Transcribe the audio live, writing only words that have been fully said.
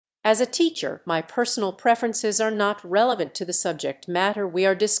As a teacher, my personal preferences are not relevant to the subject matter we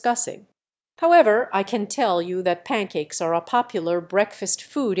are discussing. However, I can tell you that pancakes are a popular breakfast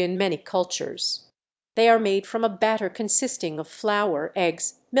food in many cultures. They are made from a batter consisting of flour,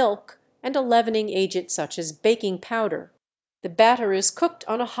 eggs, milk, and a leavening agent such as baking powder. The batter is cooked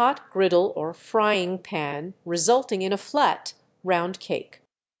on a hot griddle or frying pan, resulting in a flat, round cake.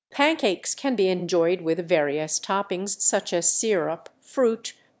 Pancakes can be enjoyed with various toppings such as syrup,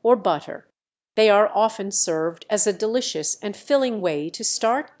 fruit, or butter. They are often served as a delicious and filling way to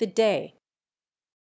start the day.